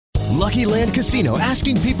Lucky Land Casino,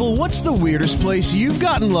 asking people, what's the weirdest place you've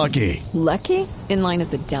gotten lucky? Lucky? In line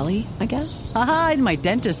at the deli, I guess? Aha, in my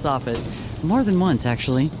dentist's office. More than once,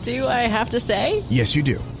 actually. Do I have to say? Yes, you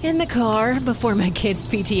do. In the car before my kids'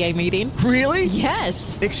 PTA meeting. Really?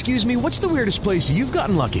 Yes. Excuse me, what's the weirdest place you've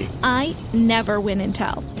gotten lucky? I never win and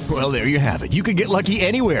tell. Well, there you have it. You can get lucky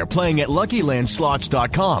anywhere, playing at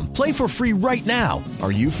LuckyLandSlots.com. Play for free right now.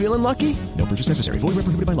 Are you feeling lucky? No purchase necessary. Void where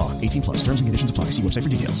prohibited by law. 18 plus. Terms and conditions apply. See website for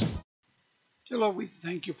details. Dear Lord, we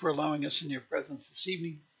thank you for allowing us in your presence this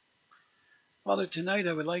evening. Father, tonight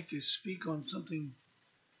I would like to speak on something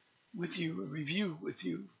with you, a review with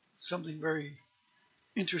you, something very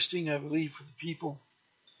interesting, I believe, for the people,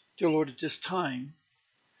 dear Lord, at this time,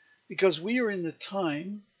 because we are in the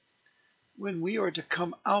time when we are to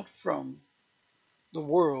come out from the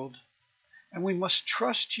world, and we must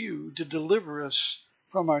trust you to deliver us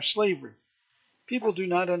from our slavery. People do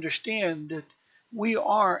not understand that we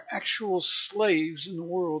are actual slaves in the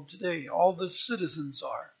world today. All the citizens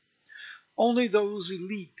are. Only those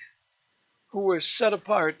elite who were set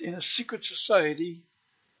apart in a secret society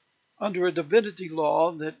under a divinity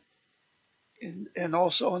law that, and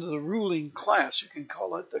also under the ruling class, you can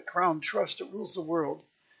call it the crown trust that rules the world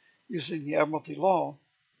using the Admiralty law.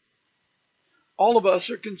 All of us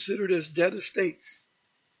are considered as dead estates.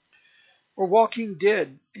 We're walking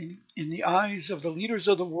dead in the eyes of the leaders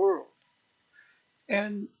of the world.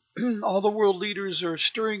 And all the world leaders are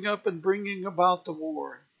stirring up and bringing about the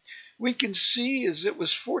war. We can see, as it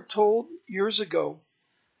was foretold years ago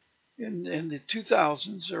in the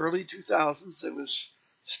 2000s, early 2000s, it was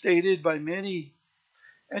stated by many,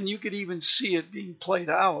 and you could even see it being played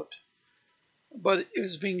out. But it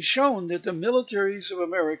was being shown that the militaries of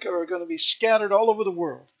America are going to be scattered all over the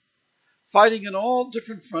world, fighting in all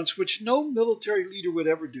different fronts, which no military leader would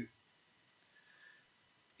ever do.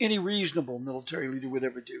 Any reasonable military leader would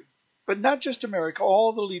ever do. But not just America,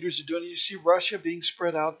 all the leaders are doing it. You see Russia being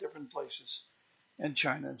spread out different places, and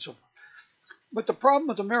China and so forth. But the problem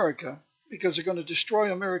with America, because they're going to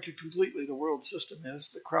destroy America completely, the world system is,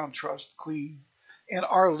 the Crown Trust, the Queen, and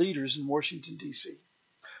our leaders in Washington, D.C.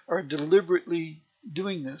 are deliberately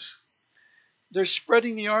doing this. They're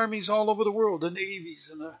spreading the armies all over the world, the navies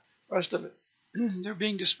and the rest of it. They're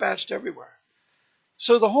being dispatched everywhere.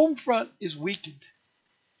 So the home front is weakened.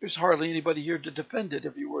 There's hardly anybody here to defend it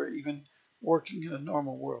if you were even working in a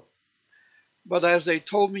normal world. But as they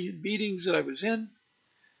told me in meetings that I was in,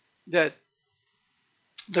 that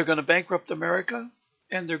they're going to bankrupt America,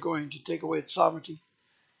 and they're going to take away its sovereignty,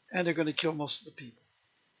 and they're going to kill most of the people.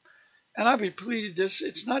 And I've repeated this.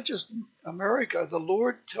 It's not just America. The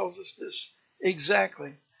Lord tells us this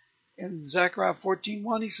exactly. In Zechariah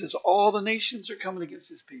 14:1, he says, all the nations are coming against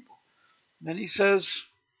his people. And then he says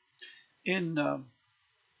in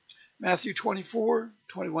Matthew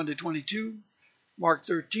 24:21-22, Mark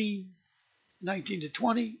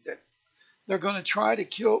 13:19-20, that they're going to try to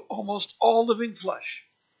kill almost all living flesh.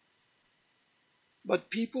 But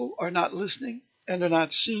people are not listening, and they're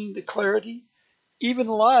not seeing the clarity. Even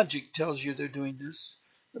logic tells you they're doing this.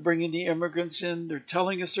 They're bringing the immigrants in. They're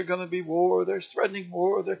telling us there's going to be war. They're threatening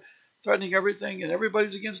war. They're threatening everything, and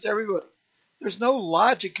everybody's against everybody. There's no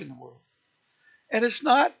logic in the world. And it's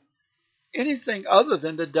not anything other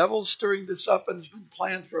than the devil stirring this up, and it's been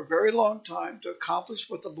planned for a very long time to accomplish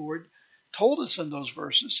what the Lord told us in those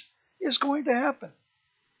verses is going to happen.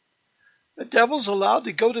 The devil's allowed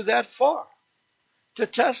to go to that far to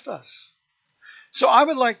test us. So I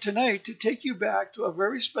would like tonight to take you back to a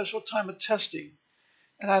very special time of testing,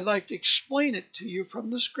 and I'd like to explain it to you from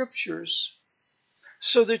the scriptures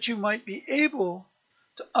so that you might be able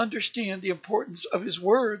to understand the importance of his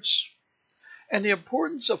words and the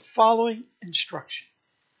importance of following instruction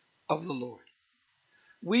of the Lord.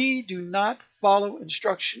 We do not follow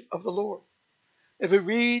instruction of the Lord. If we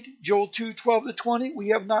read Joel 2:12-20, we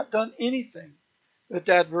have not done anything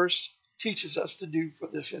that verse teaches us to do for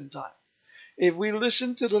this end time. If we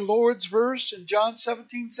listen to the Lord's verse in John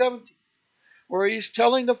 17:17, where he's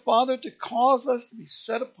telling the Father to cause us to be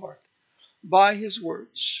set apart by his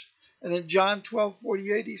words. And in John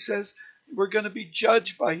 12:48, he says, we're going to be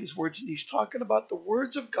judged by his words. And he's talking about the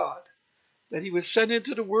words of God that he was sent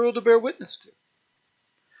into the world to bear witness to.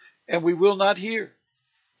 And we will not hear.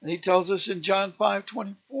 And he tells us in John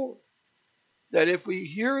 5:24 that if we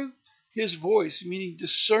hear his voice, meaning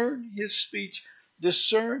discern his speech,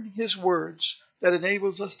 discern his words, that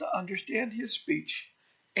enables us to understand his speech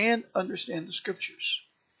and understand the scriptures.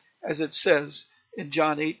 As it says in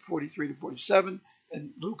John 8:43-47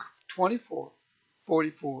 and Luke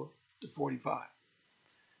 24:44-45. 45.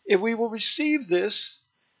 If we will receive this,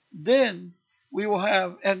 then we will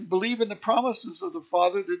have and believe in the promises of the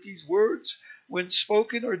Father that these words, when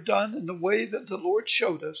spoken or done in the way that the Lord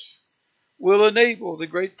showed us, will enable the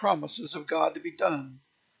great promises of God to be done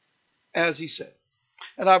as he said.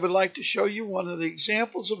 And I would like to show you one of the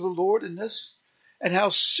examples of the Lord in this and how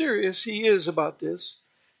serious he is about this.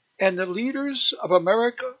 And the leaders of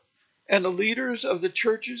America and the leaders of the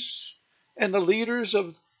churches and the leaders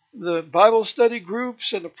of the Bible study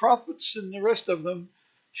groups and the prophets and the rest of them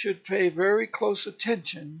should pay very close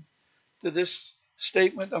attention to this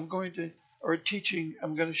statement teaching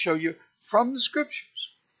I'm going to show you from the scriptures.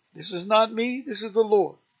 This is not me, this is the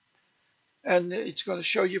Lord. And it's going to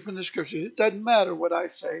show you from the scriptures. It doesn't matter what I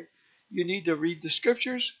say. You need to read the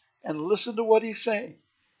scriptures and listen to what he's saying.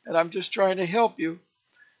 And I'm just trying to help you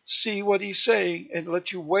see what he's saying and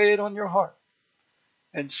let you weigh it on your heart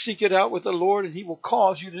and seek it out with the Lord, and he will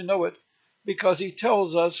cause you to know it, because he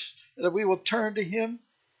tells us that we will turn to him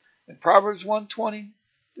in Proverbs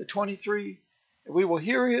 1:20-23, and we will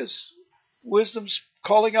hear his wisdom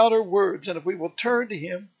calling out our words, and if we will turn to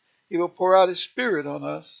him, he will pour out his Spirit on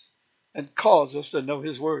us and cause us to know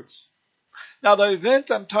his words. Now, the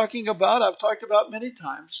event I'm talking about, I've talked about many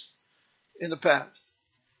times in the past.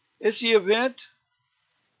 It's the event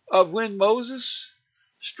of when Moses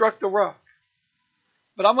struck the rock.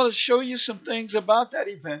 But I'm going to show you some things about that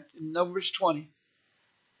event in Numbers 20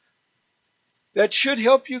 that should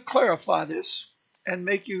help you clarify this and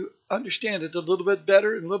make you understand it a little bit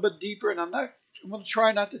better and a little bit deeper. And I'm going to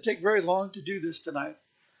try not to take very long to do this tonight,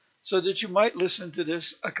 so that you might listen to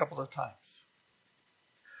this a couple of times.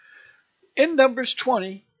 In Numbers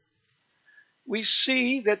 20, we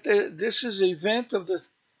see that this is the event of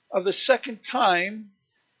the second time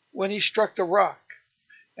when he struck the rock.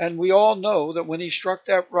 And we all know that when he struck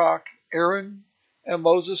that rock, Aaron and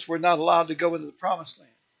Moses were not allowed to go into the promised land.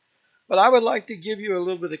 But I would like to give you a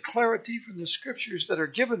little bit of clarity from the scriptures that are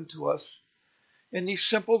given to us in these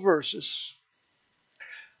simple verses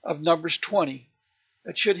of Numbers 20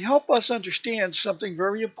 that should help us understand something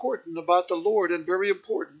very important about the Lord and very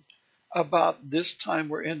important about this time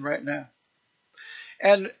we're in right now.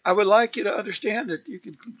 And I would like you to understand that you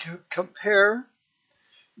can compare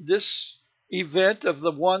this event of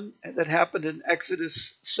the one that happened in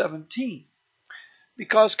Exodus 17.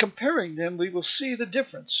 Because comparing them, we will see the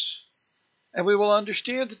difference and we will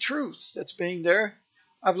understand the truth that's being there.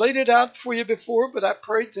 I've laid it out for you before, but I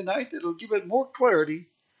pray tonight that it'll give it more clarity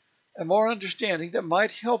and more understanding that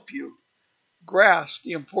might help you grasp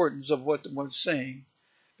the importance of what the Lord's saying.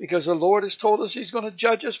 Because the Lord has told us he's going to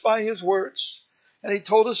judge us by his words. And he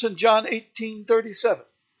told us in John 18:37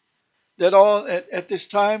 that at this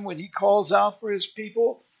time when he calls out for his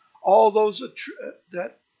people, all those who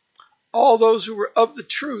were of the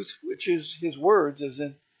truth, which is his words,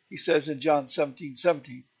 he says in John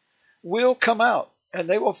 17:17, will come out, and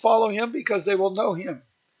they will follow him because they will know him,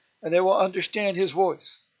 and they will understand his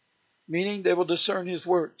voice, meaning they will discern his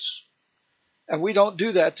words. And we don't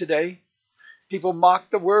do that today. People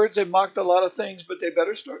mock the words, they mocked a lot of things, but they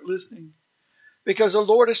better start listening, because the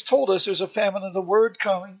Lord has told us there's a famine of the word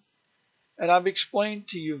coming. And I've explained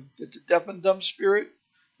to you that the deaf and dumb spirit,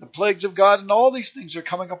 the plagues of God, and all these things are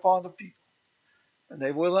coming upon the people. And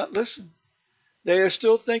they will not listen. They are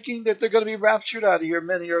still thinking that they're going to be raptured out of here.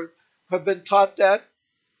 Many have been taught that.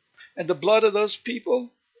 And the blood of those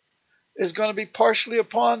people is going to be partially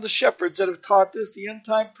upon the shepherds that have taught this, the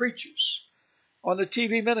end-time preachers on the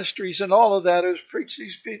TV ministries and all of that has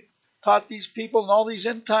taught these people, and all these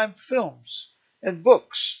end-time films and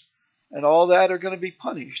books and all that are going to be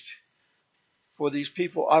punished for these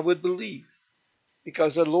people, I would believe.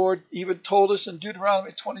 Because the Lord even told us in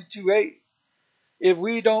Deuteronomy 22:8, if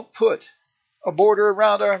we don't put a border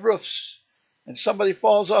around our roofs and somebody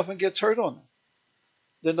falls off and gets hurt on them,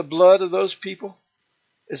 then the blood of those people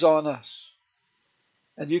is on us.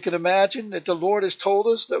 And you can imagine that the Lord has told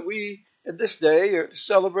us that we, in this day, are to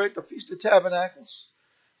celebrate the Feast of Tabernacles,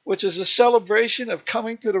 which is a celebration of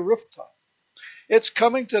coming to the rooftop. It's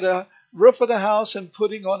coming to the roof of the house and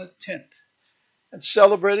putting on a tent and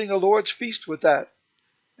celebrating the Lord's feast with that.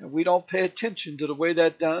 And we don't pay attention to the way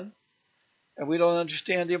that's done, and we don't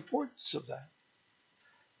understand the importance of that.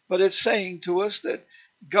 But it's saying to us that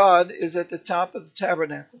God is at the top of the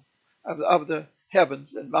tabernacle, of the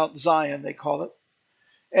heavens, and Mount Zion they call it.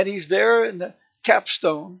 And he's there in the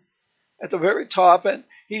capstone at the very top, and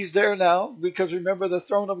he's there now, because remember the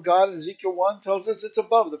throne of God in Ezekiel 1 tells us it's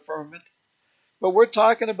above the firmament. But we're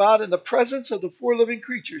talking about in the presence of the four living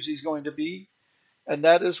creatures he's going to be. And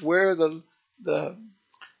that is where the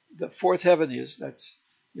fourth heaven is. That's,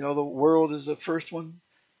 the world is the first one.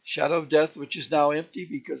 Shadow of death, which is now empty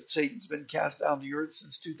because Satan's been cast down to the earth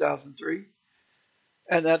since 2003.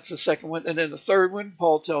 And that's the second one. And then the third one,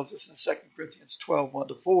 Paul tells us in 2 Corinthians 12,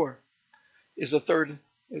 1-4, is the third,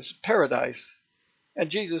 is paradise. And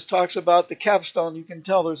Jesus talks about the capstone. You can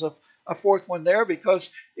tell there's a fourth one there because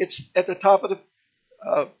it's at the top of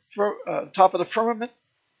the firmament,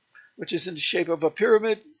 which is in the shape of a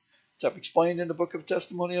pyramid. It's explained in the book of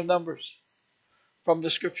Testimony of Numbers from the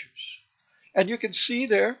scriptures. And you can see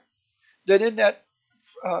there that in that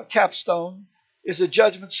capstone is the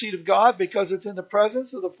judgment seat of God because it's in the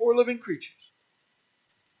presence of the four living creatures.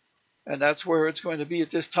 And that's where it's going to be at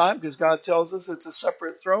this time because God tells us it's a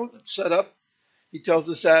separate throne that's set up. He tells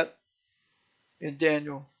us that in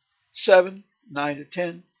Daniel 7,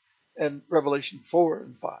 9-10, and Revelation 4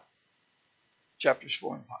 and 5. Chapters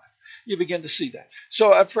 4 and 5. You begin to see that.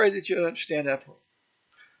 So I pray that you understand that part.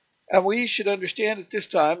 And we should understand at this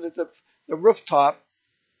time that the rooftop,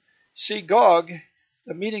 see Gog,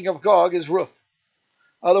 the meaning of Gog is roof.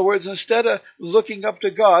 In other words, instead of looking up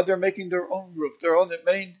to God, they're making their own roof.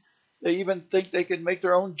 They even think they can make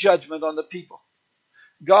their own judgment on the people.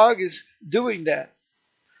 Gog is doing that.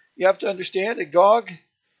 You have to understand that Gog,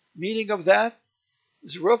 meaning of that,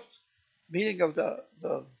 is roof, meaning of the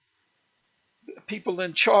people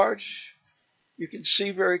in charge. You can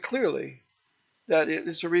see very clearly that it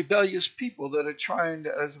is a rebellious people that are trying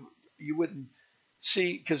to, as you wouldn't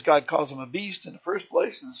see, because God calls them a beast in the first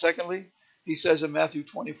place, and secondly, he says in Matthew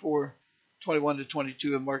 24,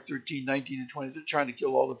 21-22, and Mark 13, 19-20, they're trying to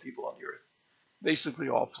kill all the people on the earth, basically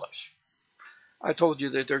all flesh. I told you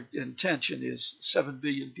that their intention is 7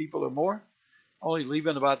 billion people or more, only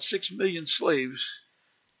leaving about 6 million slaves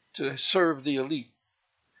to serve the elite.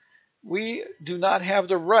 We do not have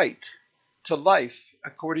the right to life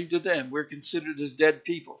according to them. We're considered as dead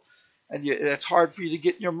people. And yet it's hard for you to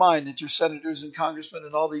get in your mind that your senators and congressmen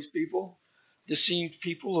and all these people, deceived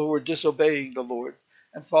people who are disobeying the Lord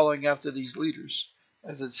and following after these leaders.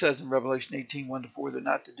 As it says in Revelation 18, 1-4, they're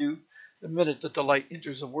not to do. The minute that the light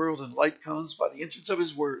enters the world, and light comes by the entrance of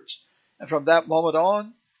his words. And from that moment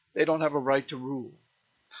on, they don't have a right to rule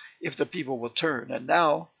if the people will turn. And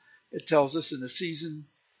now it tells us in the season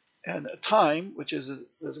and a time, which is the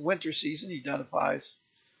winter season, he identifies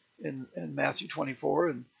in Matthew 24,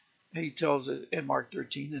 and he tells it in Mark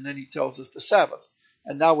 13, and then he tells us the Sabbath.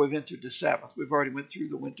 And now we've entered the Sabbath. We've already went through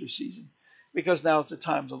the winter season because now is the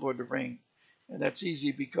time of the Lord to reign. And that's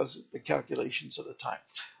easy because of the calculations of the time.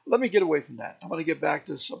 Let me get away from that. I want to get back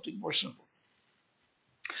to something more simple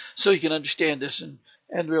so you can understand this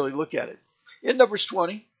and really look at it. In Numbers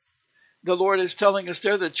 20, the Lord is telling us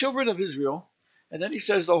there, the children of Israel, and then he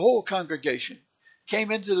says the whole congregation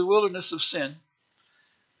came into the wilderness of Sin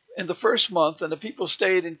in the first month, and the people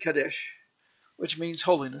stayed in Kadesh, which means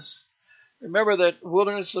holiness. Remember that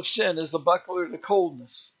wilderness of Sin is the buckler to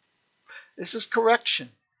coldness. This is correction.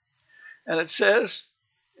 And it says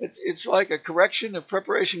it's like a correction of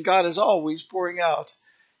preparation. God is always pouring out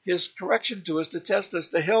his correction to us, to test us,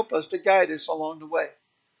 to help us, to guide us along the way.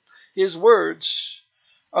 His words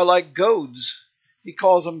are like goads. He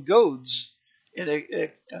calls them goads in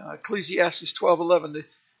Ecclesiastes 12:11.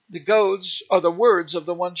 The goads are the words of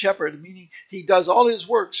the one shepherd, meaning he does all his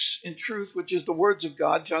works in truth, which is the words of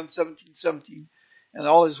God, John 17:17. And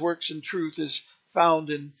all his works in truth is found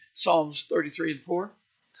in Psalms 33 and 4.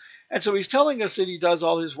 And so he's telling us that he does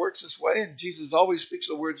all his works this way, and Jesus always speaks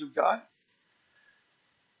the words of God.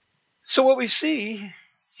 So what we see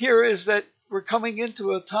here is that we're coming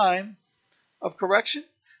into a time of correction,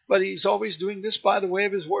 but he's always doing this by the way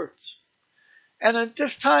of his words. And at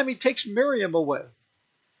this time, he takes Miriam away.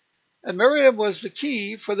 And Miriam was the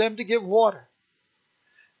key for them to get water.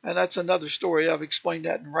 And that's another story. I've explained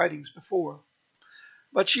that in writings before.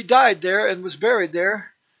 But she died there and was buried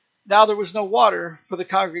there. Now there was no water for the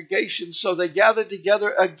congregation, so they gathered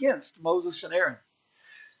together against Moses and Aaron.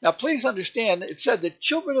 Now please understand, it said the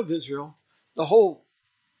children of Israel, the whole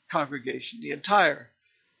congregation, the entire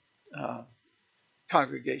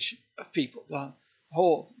congregation of people, the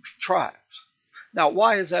whole tribes. Now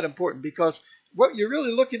why is that important? Because what you're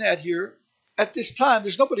really looking at here, at this time,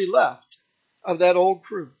 there's nobody left of that old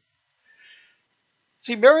crew.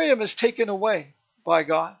 See, Miriam is taken away by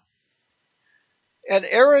God. And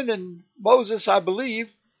Aaron and Moses, I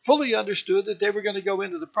believe, fully understood that they were going to go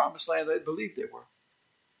into the promised land. They believed they were.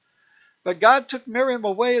 But God took Miriam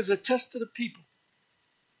away as a test to the people.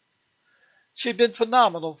 She had been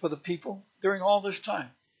phenomenal for the people during all this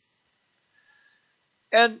time.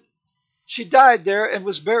 And she died there and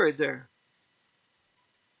was buried there.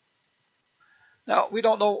 Now, we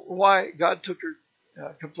don't know why God took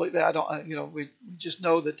her completely. We just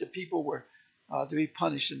know that the people were to be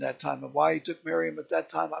punished in that time. And why he took Miriam at that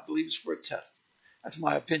time, I believe, is for a test. That's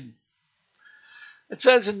my opinion. It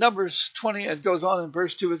says in Numbers 20, it goes on in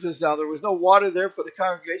verse 2, it says, now there was no water there for the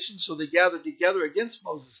congregation, so they gathered together against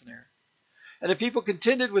Moses and Aaron. And the people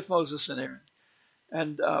contended with Moses and Aaron,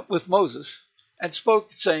 and with Moses, and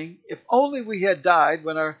spoke, saying, if only we had died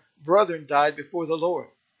when our brethren died before the Lord.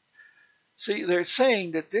 See, they're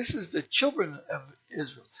saying that this is the children of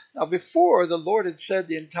Israel. Now, before, the Lord had said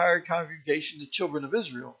the entire congregation, the children of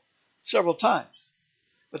Israel, several times.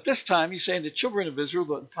 But this time, he's saying the children of Israel,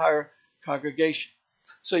 the entire congregation.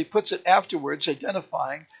 So he puts it afterwards,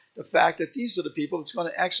 identifying the fact that these are the people that's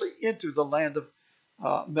going to actually enter the land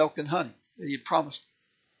of milk and honey that he had promised.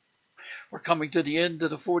 We're coming to the end of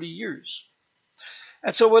the 40 years.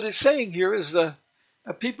 And so what it's saying here is the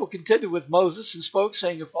people contended with Moses and spoke,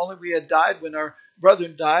 saying, if only we had died when our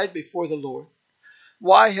brethren died before the Lord.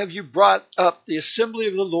 Why have you brought up the assembly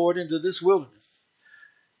of the Lord into this wilderness,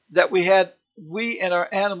 that we and our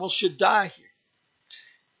animals should die here?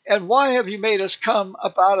 And why have you made us come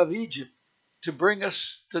up out of Egypt to bring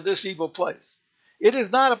us to this evil place? It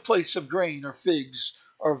is not a place of grain or figs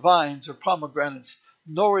or vines or pomegranates,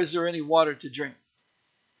 nor is there any water to drink.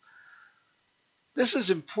 This is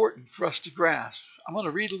important for us to grasp. I'm going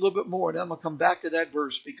to read a little bit more, and then I'm going to come back to that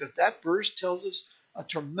verse, because that verse tells us a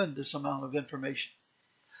tremendous amount of information.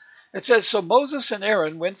 It says, so Moses and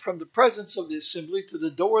Aaron went from the presence of the assembly to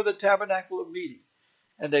the door of the tabernacle of meeting,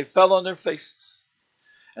 and they fell on their faces.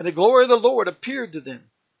 And the glory of the Lord appeared to them.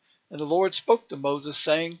 And the Lord spoke to Moses,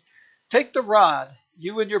 saying, take the rod,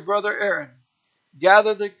 you and your brother Aaron,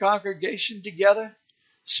 gather the congregation together,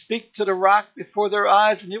 speak to the rock before their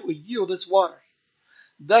eyes, and it will yield its water.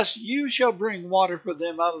 Thus you shall bring water for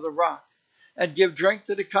them out of the rock, and give drink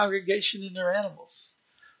to the congregation and their animals.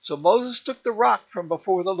 So Moses took the rock from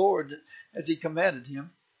before the Lord, as he commanded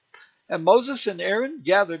him. And Moses and Aaron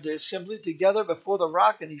gathered the assembly together before the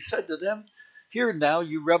rock, and he said to them, hear now,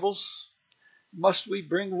 you rebels, must we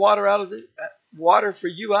bring water for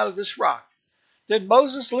you out of this rock? Then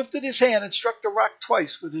Moses lifted his hand and struck the rock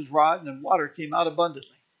twice with his rod, and water came out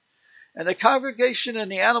abundantly. And the congregation and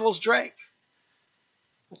the animals drank.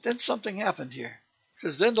 But then something happened here. It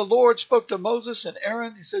says, then the Lord spoke to Moses and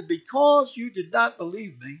Aaron. He said, because you did not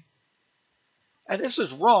believe me. And this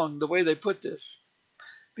is wrong, the way they put this.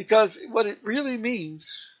 Because what it really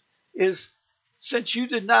means is, since you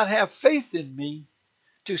did not have faith in me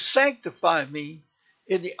to sanctify me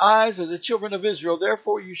in the eyes of the children of Israel,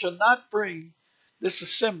 therefore you shall not bring this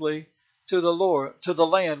assembly to the Lord, to the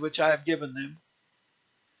land which I have given them.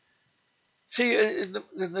 See,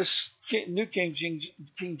 in this New King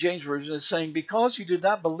James Version, it's saying, because you did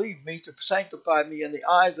not believe me to sanctify me in the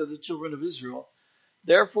eyes of the children of Israel,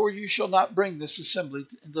 therefore you shall not bring this assembly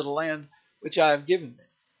into the land which I have given them.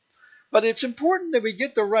 But it's important that we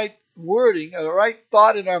get the right wording, or the right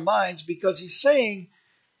thought in our minds, because he's saying,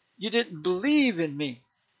 you didn't believe in me.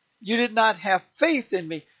 You did not have faith in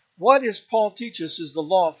me. What does Paul teach us is the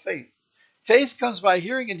law of faith. Faith comes by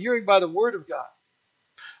hearing, and hearing by the word of God.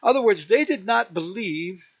 In other words, they did not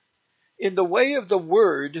believe in the way of the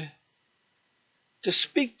word to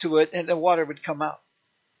speak to it and the water would come out.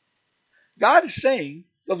 God is saying,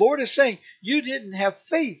 the Lord is saying, you didn't have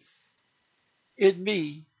faith in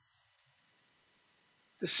me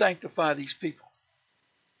to sanctify these people.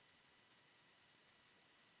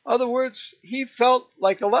 In other words, he felt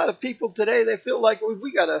like a lot of people today, they feel like, well,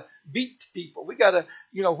 we got to beat people. We got to,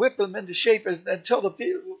 whip them into shape until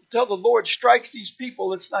the Lord strikes these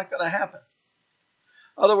people. It's not going to happen.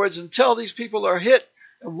 In other words, until these people are hit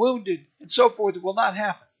and wounded and so forth, it will not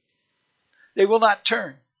happen. They will not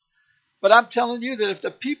turn. But I'm telling you that if the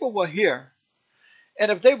people will hear,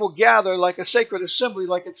 and if they will gather like a sacred assembly,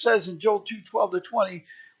 like it says in Joel 2:12-20,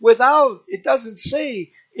 it doesn't say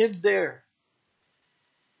in there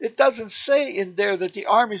that the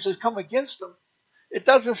armies have come against them. It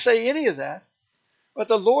doesn't say any of that. What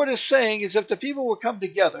the Lord is saying is, if the people will come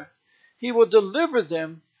together, he will deliver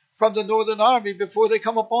them from the northern army before they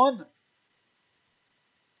come upon them.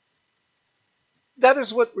 That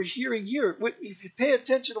is what we're hearing here. If you pay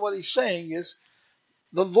attention to what he's saying, is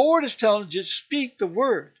the Lord is telling you to speak the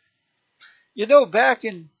word. Back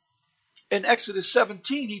in Exodus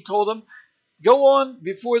 17, he told them, go on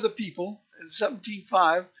before the people, in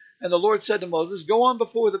 17:5, and the Lord said to Moses, go on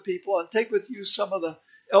before the people and take with you some of the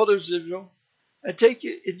elders of Israel, and take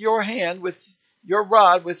it in your hand with your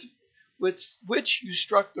rod with which you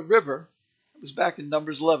struck the river. It was back in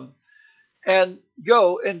Numbers 11. And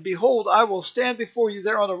go, and behold, I will stand before you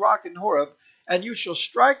there on the rock in Horeb, and you shall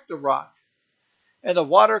strike the rock, and the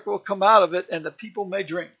water will come out of it, and the people may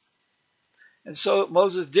drink. And so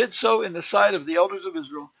Moses did so in the sight of the elders of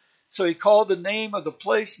Israel. So he called the name of the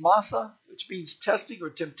place Massah, which means testing or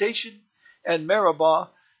temptation. And Meribah,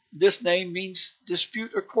 this name means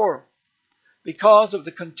dispute or quarrel, because of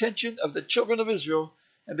the contention of the children of Israel,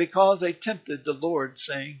 and because they tempted the Lord,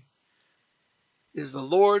 saying, is the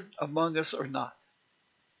Lord among us or not?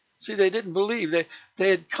 See, they didn't believe. They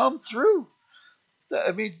had come through.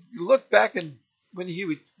 I mean, look back and when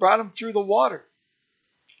he brought them through the water,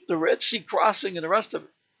 the Red Sea crossing and the rest of it,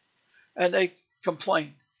 and they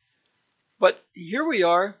complained. But here we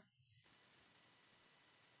are,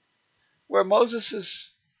 where Moses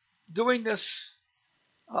is doing this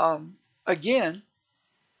again,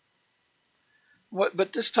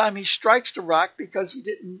 but this time he strikes the rock because he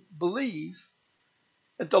didn't believe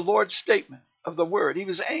at the Lord's statement of the word. He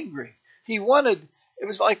was angry. It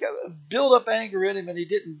was like a build-up anger in him, and he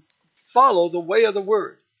didn't follow the way of the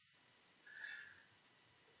word.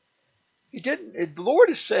 The Lord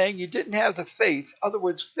is saying you didn't have the faith. In other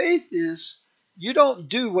words, faith is you don't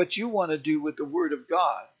do what you want to do with the word of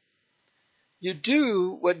God. You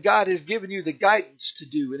do what God has given you the guidance to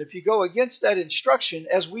do. And if you go against that instruction,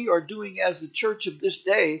 as we are doing as the church of this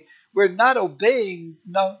day, we're not obeying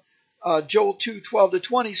Joel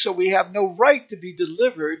 2:12-20, so we have no right to be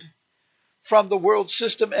delivered from the world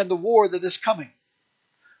system and the war that is coming.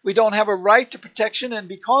 We don't have a right to protection, and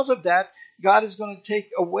because of that, God is going to take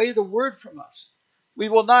away the word from us. We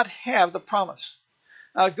will not have the promise.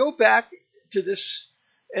 Now go back to this,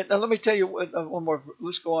 and let me tell you one more.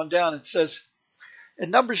 Let's go on down. It says, in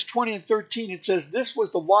Numbers 20 and 13, it says, this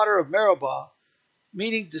was the water of Meribah,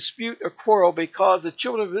 meaning dispute or quarrel, because the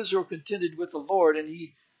children of Israel contended with the Lord, and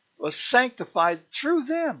he was sanctified through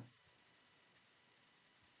them.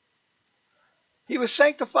 He was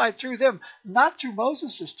sanctified through them, not through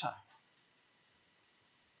Moses' time.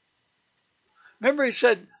 Remember, he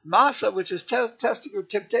said Massa, which is testing or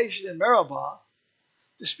temptation, in Meribah,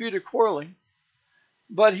 dispute or quarreling.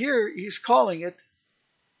 But here he's calling it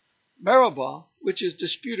Meribah, which is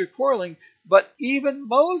dispute or quarreling. But even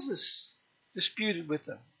Moses disputed with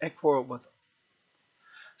them and quarreled with them.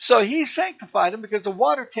 So he sanctified them because the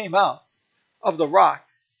water came out of the rock,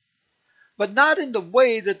 but not in the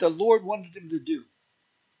way that the Lord wanted him to do.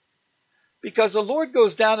 Because the Lord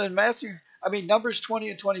goes down in Numbers 20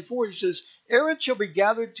 and 24, he says, Aaron shall be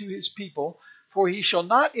gathered to his people, for he shall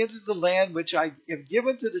not enter the land which I have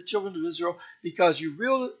given to the children of Israel, because you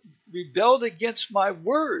rebelled against my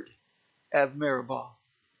word at Meribah.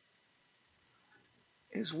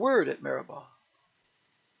 His word at Meribah.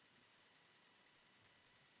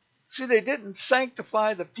 See, they didn't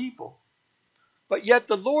sanctify the people, but yet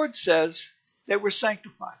the Lord says they were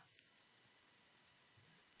sanctified.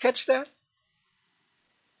 Catch that?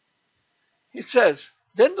 He says,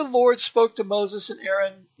 then the Lord spoke to Moses and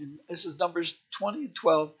Aaron, and this is Numbers 20 and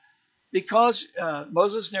 12, because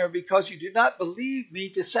Moses and Aaron, because you do not believe me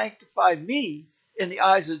to sanctify me in the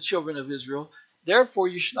eyes of the children of Israel, therefore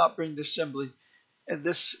you should not bring this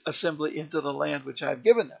assembly into the land which I have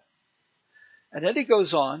given them. And then he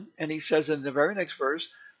goes on and he says in the very next verse,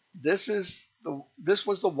 this was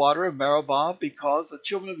the water of Meribah, because the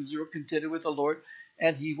children of Israel contended with the Lord,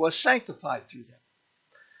 and he was sanctified through them.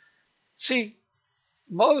 See,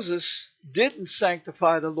 Moses didn't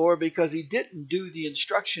sanctify the Lord because he didn't do the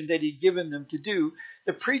instruction that he'd given them to do.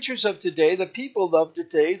 The preachers of today, the people of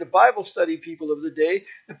today, the Bible study people of the day,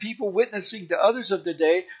 the people witnessing to others of the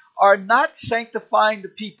day are not sanctifying the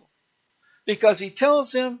people, because he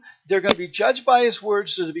tells them they're going to be judged by his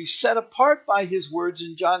words, they're to be set apart by his words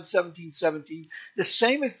in John 17:17, the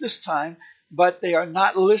same as this time. But they are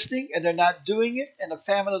not listening, and they're not doing it, and the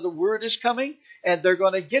famine of the word is coming, and they're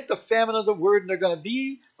going to get the famine of the word, and they're going to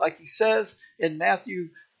be, like he says in Matthew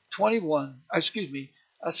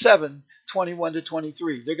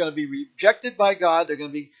 7:21-23. They're going to be rejected by God. They're going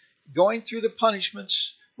to be going through the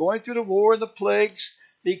punishments, going through the war and the plagues,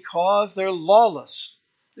 because they're lawless.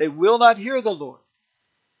 They will not hear the Lord.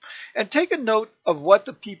 And take a note of what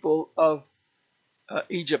the people of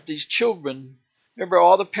Egypt, these children, remember,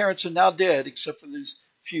 all the parents are now dead except for these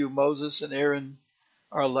few. Moses and Aaron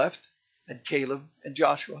are left, and Caleb and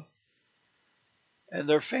Joshua, and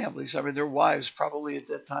their families. Their wives probably at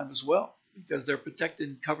that time as well, because they're protected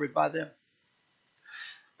and covered by them.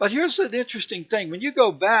 But here's the interesting thing. When you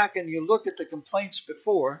go back and you look at the complaints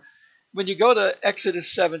before, when you go to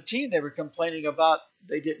Exodus 17, they were complaining about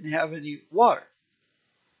they didn't have any water.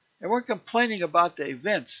 They weren't complaining about the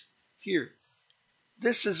events here.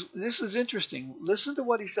 This is interesting. Listen to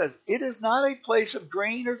what he says. It is not a place of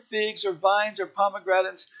grain or figs or vines or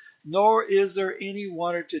pomegranates, nor is there any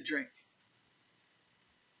water to drink.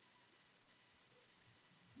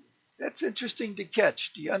 That's interesting to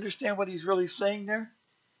catch. Do you understand what he's really saying there?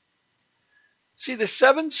 See, the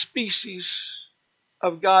 7 species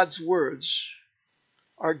of God's words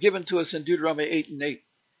are given to us in Deuteronomy 8:8.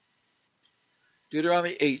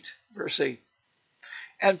 Deuteronomy 8, verse 8.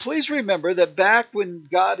 And please remember that back when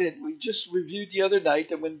we just reviewed the other night,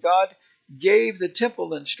 that when God gave the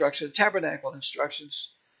temple instructions, tabernacle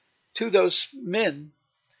instructions to those men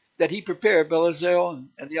that he prepared, Bezalel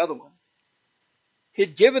and the other one,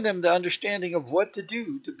 he'd given them the understanding of what to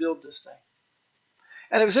do to build this thing.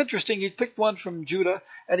 And it was interesting, he picked one from Judah,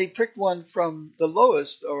 and he picked one from the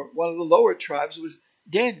lowest, or one of the lower tribes. It was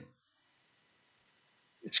Daniel.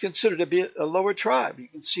 It's considered to be a lower tribe. You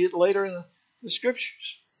can see it later in the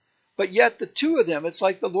scriptures. But yet the two of them, it's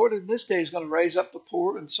like the Lord in this day is going to raise up the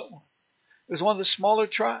poor and so on. It was one of the smaller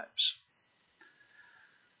tribes.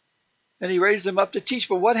 And he raised them up to teach.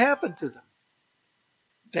 But what happened to them?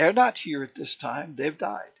 They're not here at this time. They've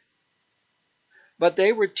died. But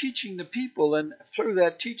they were teaching the people, and through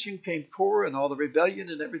that teaching came Korah and all the rebellion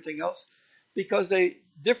and everything else, because they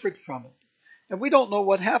differed from it. And we don't know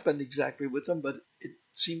what happened exactly with them, but it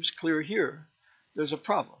seems clear here. There's a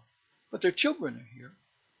problem. But their children are here.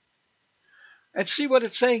 And see what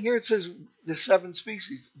it's saying here? It says the 7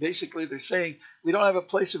 species. Basically, they're saying we don't have a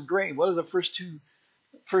place of grain. What are the first two?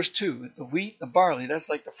 The wheat, the barley. That's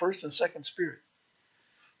like the first and second spirit.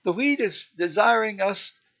 The wheat is desiring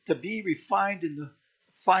us to be refined in the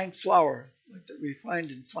fine flour, like the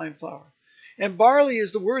refined in fine flour. And barley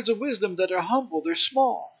is the words of wisdom that are humble. They're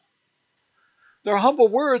small. They're humble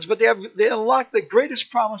words, but they unlock the greatest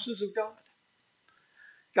promises of God.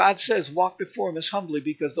 God says, walk before him as humbly,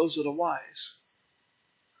 because those are the wise.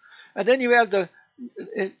 And then you have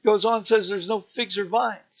it goes on and says there's no figs or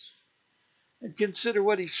vines. And consider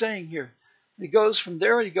what he's saying here. He goes from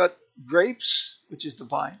there, and he got grapes, which is the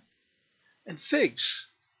vine, and figs.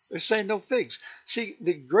 They're saying no figs. See,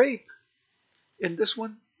 the grape in this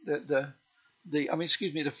one, the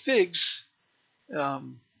figs,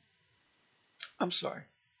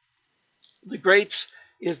 the grapes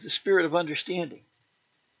is the spirit of understanding.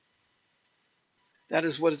 That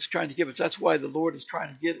is what it's trying to give us. That's why the Lord is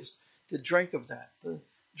trying to get us to drink of that. The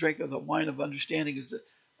drink of the wine of understanding is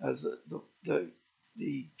the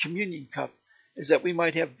communion cup, is that we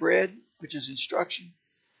might have bread, which is instruction,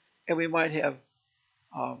 and we might have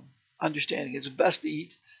understanding. It's best to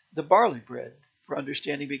eat the barley bread for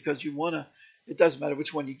understanding, because it doesn't matter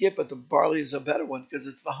which one you get, but the barley is a better one because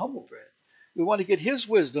it's the humble bread. We want to get his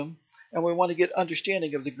wisdom, and we want to get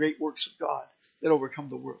understanding of the great works of God that overcome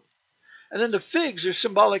the world. And then the figs are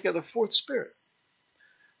symbolic of the fourth spirit,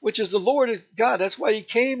 which is the Lord God. That's why he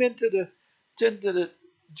came into the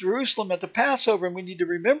Jerusalem at the Passover, and we need to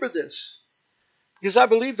remember this, because I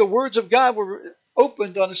believe the words of God were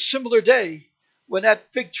opened on a similar day when that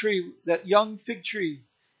young fig tree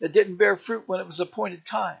that didn't bear fruit when it was appointed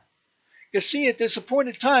time. Because see, at this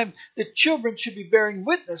appointed time, the children should be bearing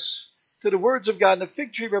witness to the words of God. And the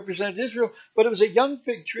fig tree represented Israel, but it was a young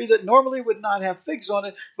fig tree that normally would not have figs on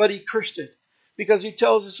it, but he cursed it. Because he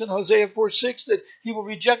tells us in Hosea 4:6 that he will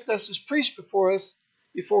reject us as priests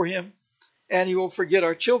before him, and he will forget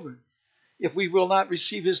our children if we will not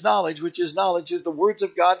receive his knowledge, which his knowledge is the words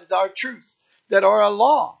of God, that are truth, that are a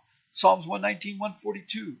law. Psalms 119,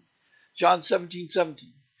 142, John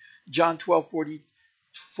 17:17, John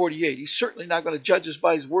 12:48. He's certainly not going to judge us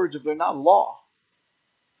by his words if they're not law.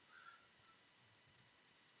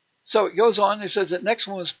 So it goes on, it says that next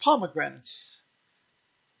one is pomegranates.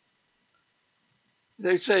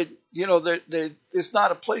 They say, it's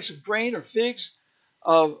not a place of grain or figs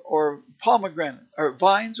or pomegranate, or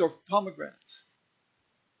vines or pomegranates.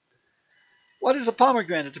 What is a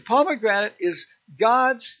pomegranate? The pomegranate is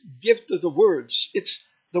God's gift of the words. It's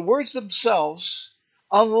the words themselves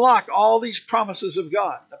unlock all these promises of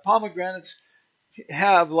God. The pomegranates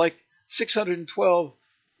have like 612,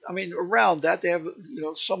 around that, they have,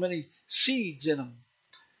 so many seeds in them.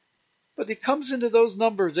 But it comes into those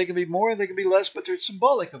numbers. They can be more and they can be less, but they're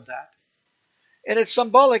symbolic of that. And it's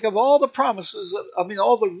symbolic of all the promises,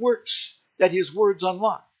 all the works that his words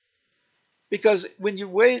unlock. Because when you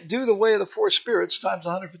do the way of the four spirits times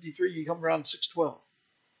 153, you come around 612.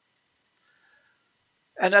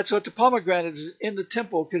 And that's what the pomegranate is in the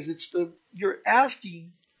temple, because you're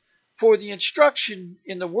asking for the instruction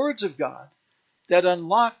in the words of God that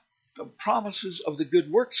unlock the promises of the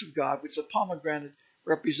good works of God, which the pomegranate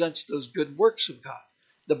represents those good works of God,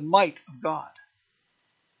 the might of God.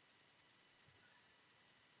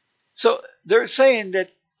 So they're saying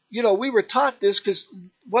that, we were taught this, because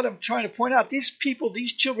what I'm trying to point out, these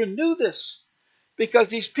children knew this, because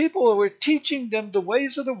these people were teaching them the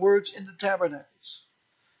ways of the words in the tabernacles.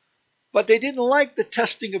 But they didn't like the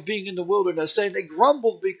testing of being in the wilderness. They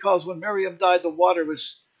grumbled because when Miriam died, the water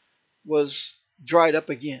was dried up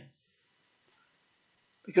again.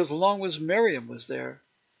 Because along with Miriam was there,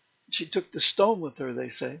 she took the stone with her, they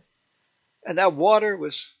say, and that water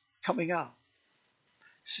was coming out.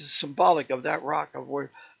 This is symbolic of that rock of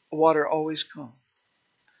where water always comes.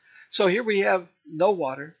 So here we have no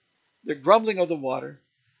water. They're grumbling of the water.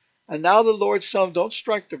 And now the Lord's telling them, don't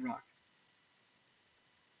strike the rock.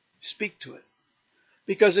 Speak to it.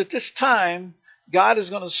 Because at this time, God is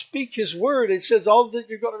going to speak his word. It says all that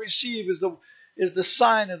you're going to receive is the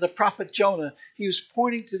sign of the prophet Jonah. He was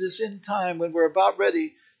pointing to this end time when we're about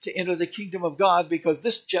ready to enter the kingdom of God, because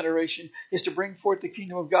this generation is to bring forth the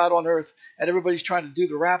kingdom of God on earth, and everybody's trying to do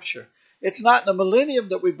the rapture. It's not in the millennium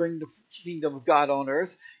that we bring the kingdom of God on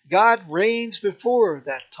earth. God reigns before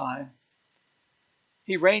that time.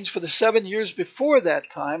 He reigns for the 7 years before that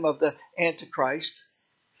time of the Antichrist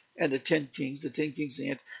and the 10 kings. The 10 kings,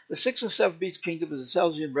 the 6th and 7th beast kingdom, as it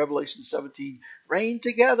tells you in Revelation 17, reign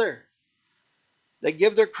together. They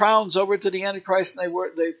give their crowns over to the Antichrist, and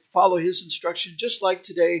they follow his instruction, just like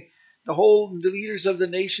today the leaders of the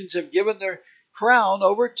nations have given their crown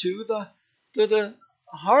over to the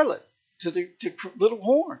harlot, to little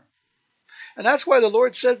horn. And that's why the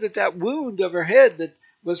Lord said that wound of her head that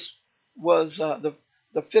was the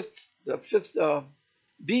fifth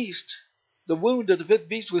beast, the wound of the fifth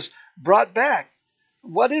beast was brought back.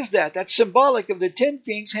 What is that? That's symbolic of the 10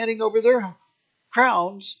 kings handing over their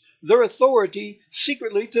crowns, their authority,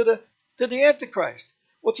 secretly to the Antichrist.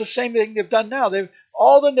 Well, it's the same thing they've done now.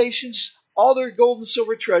 All the nations, all their gold and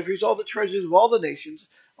silver treasuries, all the treasures of all the nations,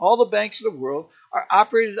 all the banks of the world are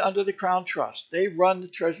operated under the Crown Trust. They run the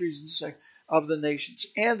treasuries of the nations,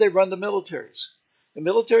 and they run the militaries. The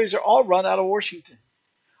militaries are all run out of Washington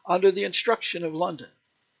under the instruction of London.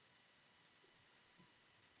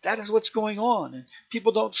 That is what's going on. And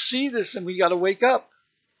people don't see this, and we got to wake up.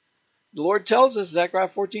 The Lord tells us, Zechariah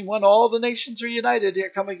 14:1, all the nations are united. They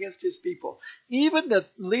come against his people. Even the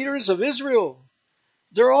leaders of Israel,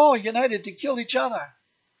 they're all united to kill each other.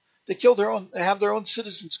 To kill have their own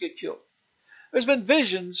citizens get killed. There's been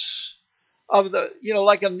visions of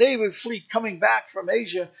like a Navy fleet coming back from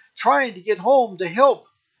Asia, trying to get home to help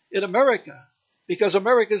in America, because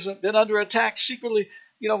America's been under attack secretly.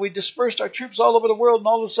 We dispersed our troops all over the world, and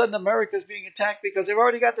all of a sudden America's being attacked because they've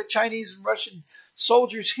already got the Chinese and Russian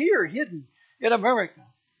soldiers here hidden in America.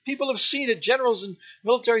 People have seen it. Generals and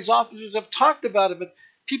military officers have talked about it, but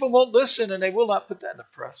people won't listen, and they will not put that in the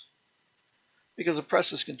press, because the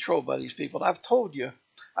press is controlled by these people. And I've told you,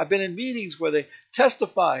 I've been in meetings where they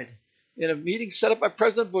testified, in a meeting set up by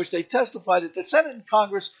President Bush, they testified that the Senate and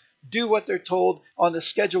Congress do what they're told on the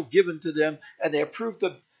schedule given to them, and they approve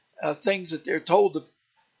the things that they're told to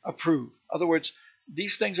approve. In other words,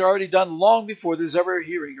 these things are already done long before there's ever a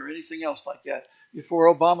hearing or anything else like that.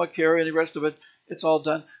 Before Obamacare and the rest of it, it's all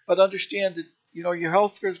done. But understand that, your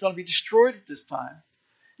health care is going to be destroyed at this time.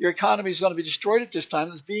 Your economy is going to be destroyed at this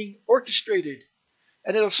time. It's being orchestrated.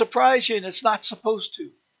 And it'll surprise you, and it's not supposed to.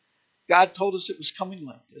 God told us it was coming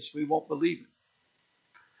like this. We won't believe it.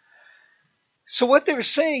 So what they're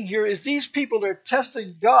saying here is these people are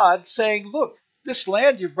testing God, saying, look, this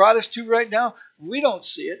land you brought us to right now, we don't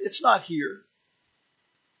see it. It's not here.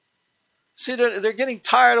 See, they're getting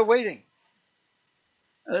tired of waiting.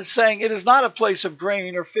 And it's saying it is not a place of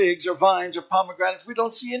grain or figs or vines or pomegranates. We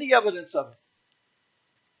don't see any evidence of it.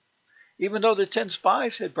 Even though the 10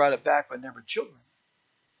 spies had brought it back when they were children.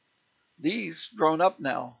 These, grown up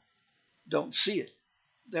now, don't see it.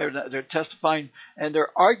 They're testifying, and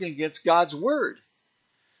they're arguing against God's word.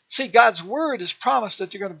 See, God's word has promised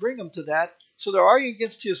that you're going to bring them to that. So they're arguing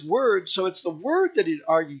against his word. So it's the word that he's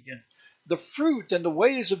arguing against. The fruit and the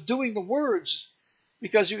ways of doing the words.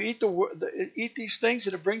 Because you eat these things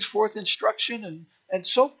and it brings forth instruction and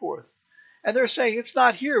so forth. And they're saying, it's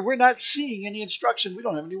not here. We're not seeing any instruction. We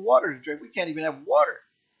don't have any water to drink. We can't even have water.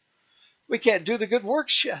 We can't do the good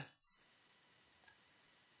works yet.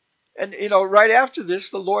 And, right after this,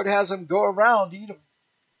 the Lord has them go around Edom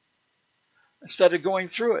instead of going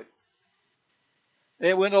through it.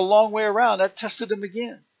 They went a long way around. That tested them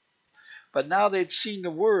again. But now they'd seen the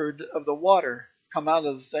word of the water come out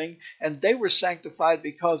of the thing, and they were sanctified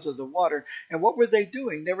because of the water. And what were they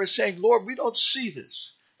doing? They were saying, Lord, we don't see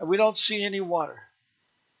this, and we don't see any water.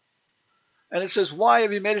 And it says, why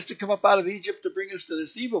have you made us to come up out of Egypt to bring us to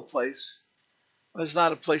this evil place? Well, it's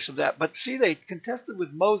not a place of that. But see, they contested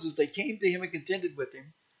with Moses. They came to him and contended with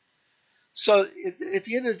him. So at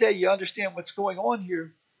the end of the day, you understand what's going on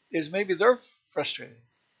here is maybe they're frustrated.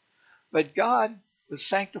 But God was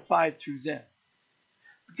sanctified through them.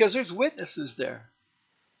 Because there's witnesses there.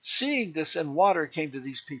 Seeing this, and water came to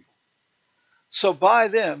these people. So by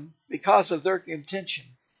them, because of their intention,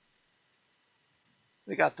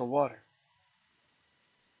 They got the water.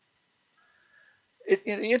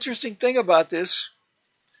 The interesting thing about this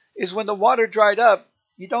is when the water dried up,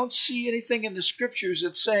 you don't see anything in the scriptures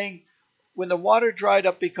that's saying when the water dried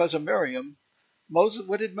up because of Miriam, Moses,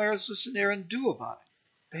 what did Moses and Aaron do about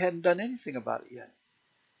it? They hadn't done anything about it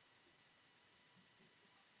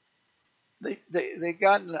yet. They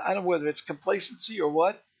got, I don't know whether it's complacency or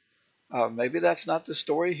what. Maybe that's not the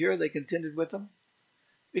story here. They contended with them.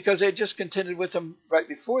 Because they just contended with them right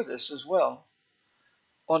before this as well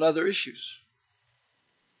on other issues.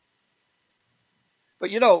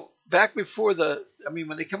 But back before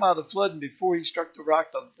when they come out of the flood and before he struck the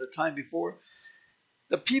rock the time before,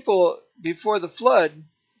 the people before the flood,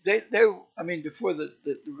 before the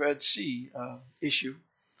Red Sea issue,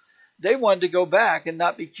 they wanted to go back and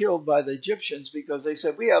not be killed by the Egyptians because they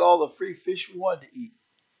said, we had all the free fish we wanted to eat.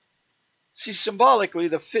 See, symbolically,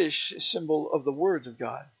 the fish is a symbol of the words of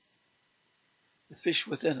God. The fish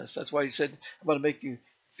within us. That's why he said, I'm going to make you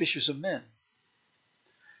fishers of men.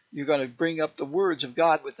 You're going to bring up the words of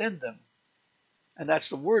God within them. And that's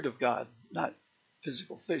the word of God, not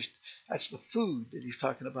physical fish. That's the food that he's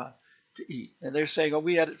talking about to eat. And they're saying,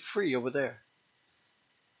 we had it free over there.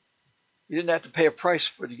 You didn't have to pay a price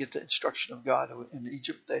for it to get the instruction of God. In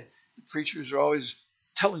Egypt, the preachers are always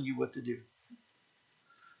telling you what to do.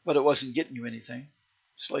 But it wasn't getting you anything.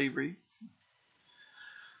 Slavery.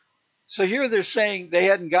 So here they're saying they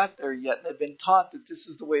hadn't got there yet. And they've been taught that this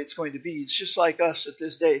is the way it's going to be. It's just like us at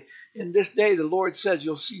this day. In this day, the Lord says,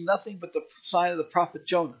 you'll see nothing but the sign of the prophet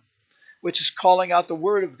Jonah, which is calling out the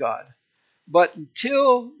word of God. But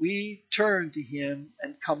until we turn to him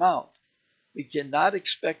and come out, we cannot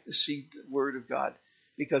expect to see the word of God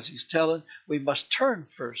because he's telling we must turn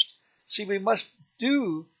first. See, we must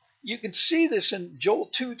do. You can see this in Joel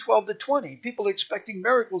 2:12-20. People are expecting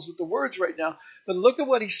miracles with the words right now. But look at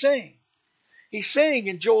what he's saying. He's saying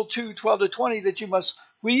in Joel 2:12-20 that you must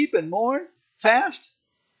weep and mourn, fast,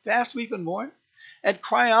 weep and mourn, and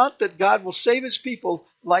cry out that God will save his people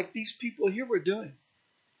like these people here were doing.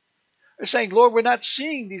 They're saying, Lord, we're not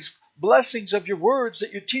seeing these blessings of your words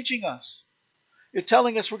that you're teaching us. You're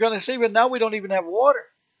telling us we're going to save it. Now we don't even have water.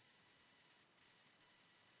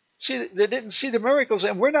 See, they didn't see the miracles,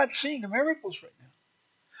 and we're not seeing the miracles right now.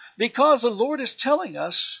 Because the Lord is telling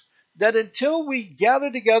us that until we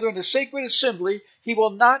gather together in a sacred assembly, he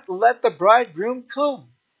will not let the bridegroom come.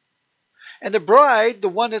 And the bride, the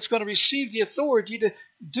one that's going to receive the authority to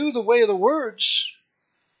do the way of the words,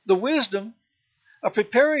 the wisdom of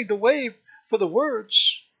preparing the way for the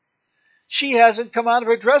words, she hasn't come out of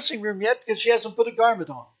her dressing room yet because she hasn't put a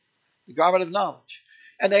garment on, the garment of knowledge.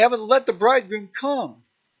 And they haven't let the bridegroom come.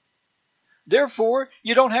 Therefore,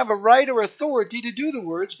 you don't have a right or authority to do the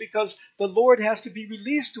words because the Lord has to be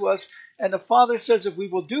released to us. And the Father says if we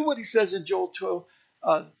will do what he says in Joel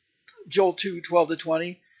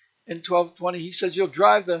 2:12-20, in 12:20, he says you'll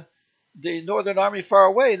drive the northern army far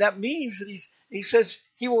away. That means that he says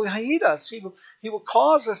he will heed us. He will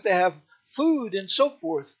cause us to have food and so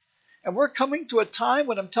forth. And we're coming to a time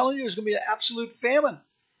when I'm telling you there's going to be an absolute famine.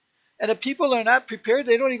 And the people are not prepared.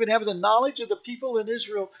 They don't even have the knowledge of the people in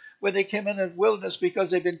Israel when they came in the wilderness because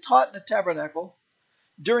they've been taught in the tabernacle.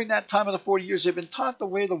 During that time of the 40 years, they've been taught the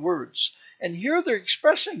way of the words. And here they're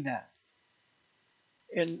expressing that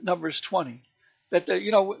in Numbers 20. That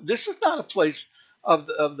this is not a place of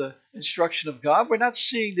the instruction of God. We're not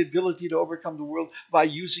seeing the ability to overcome the world by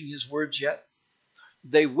using his words yet.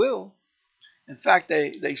 They will. In fact,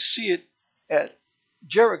 they see it at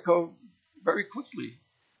Jericho very quickly.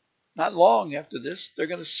 Not long after this, they're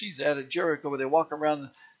going to see that at Jericho where they walk around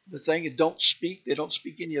the thing and don't speak. They don't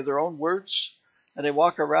speak any of their own words. And they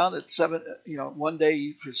walk around at one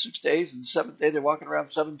day for 6 days, and the seventh day they're walking around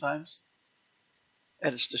 7 times.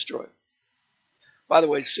 And it's destroyed. By the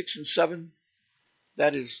way, 6 and 7,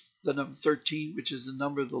 that is the number 13, which is the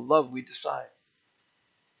number of the love we decide.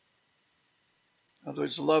 In other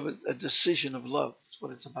words, love is a decision of love. That's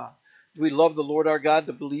what it's about. Do we love the Lord our God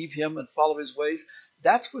to believe him and follow his ways?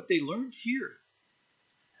 That's what they learned here.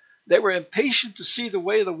 They were impatient to see the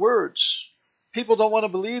way of the words. People don't want to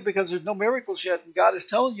believe because there's no miracles yet. And God is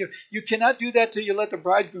telling you, you cannot do that till you let the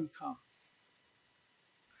bridegroom come.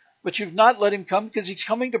 But you've not let him come because he's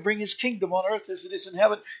coming to bring his kingdom on earth as it is in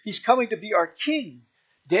heaven. He's coming to be our king.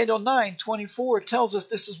 Daniel 9:24 tells us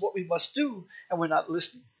this is what we must do, and we're not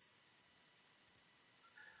listening.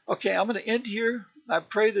 Okay, I'm going to end here. I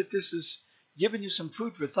pray that this has given you some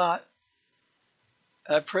food for thought.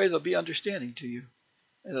 And I pray there'll be understanding to you,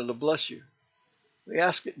 and it'll bless you. We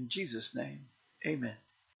ask it in Jesus' name. Amen.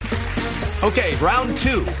 Okay, round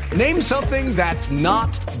 2. Name something that's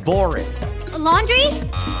not boring. A laundry?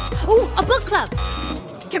 Ooh, a book club.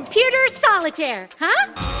 Computer solitaire,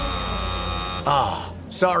 huh? Ah,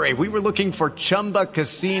 sorry, we were looking for Chumba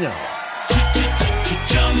Casino.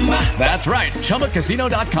 That's right,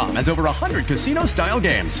 ChumbaCasino.com has over 100 casino-style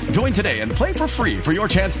games. Join today and play for free for your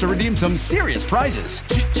chance to redeem some serious prizes.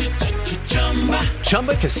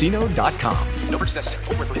 ChumbaCasino.com. No purchase necessary.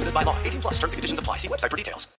 Void where prohibited by law. 18+. Terms and conditions apply. See website for details.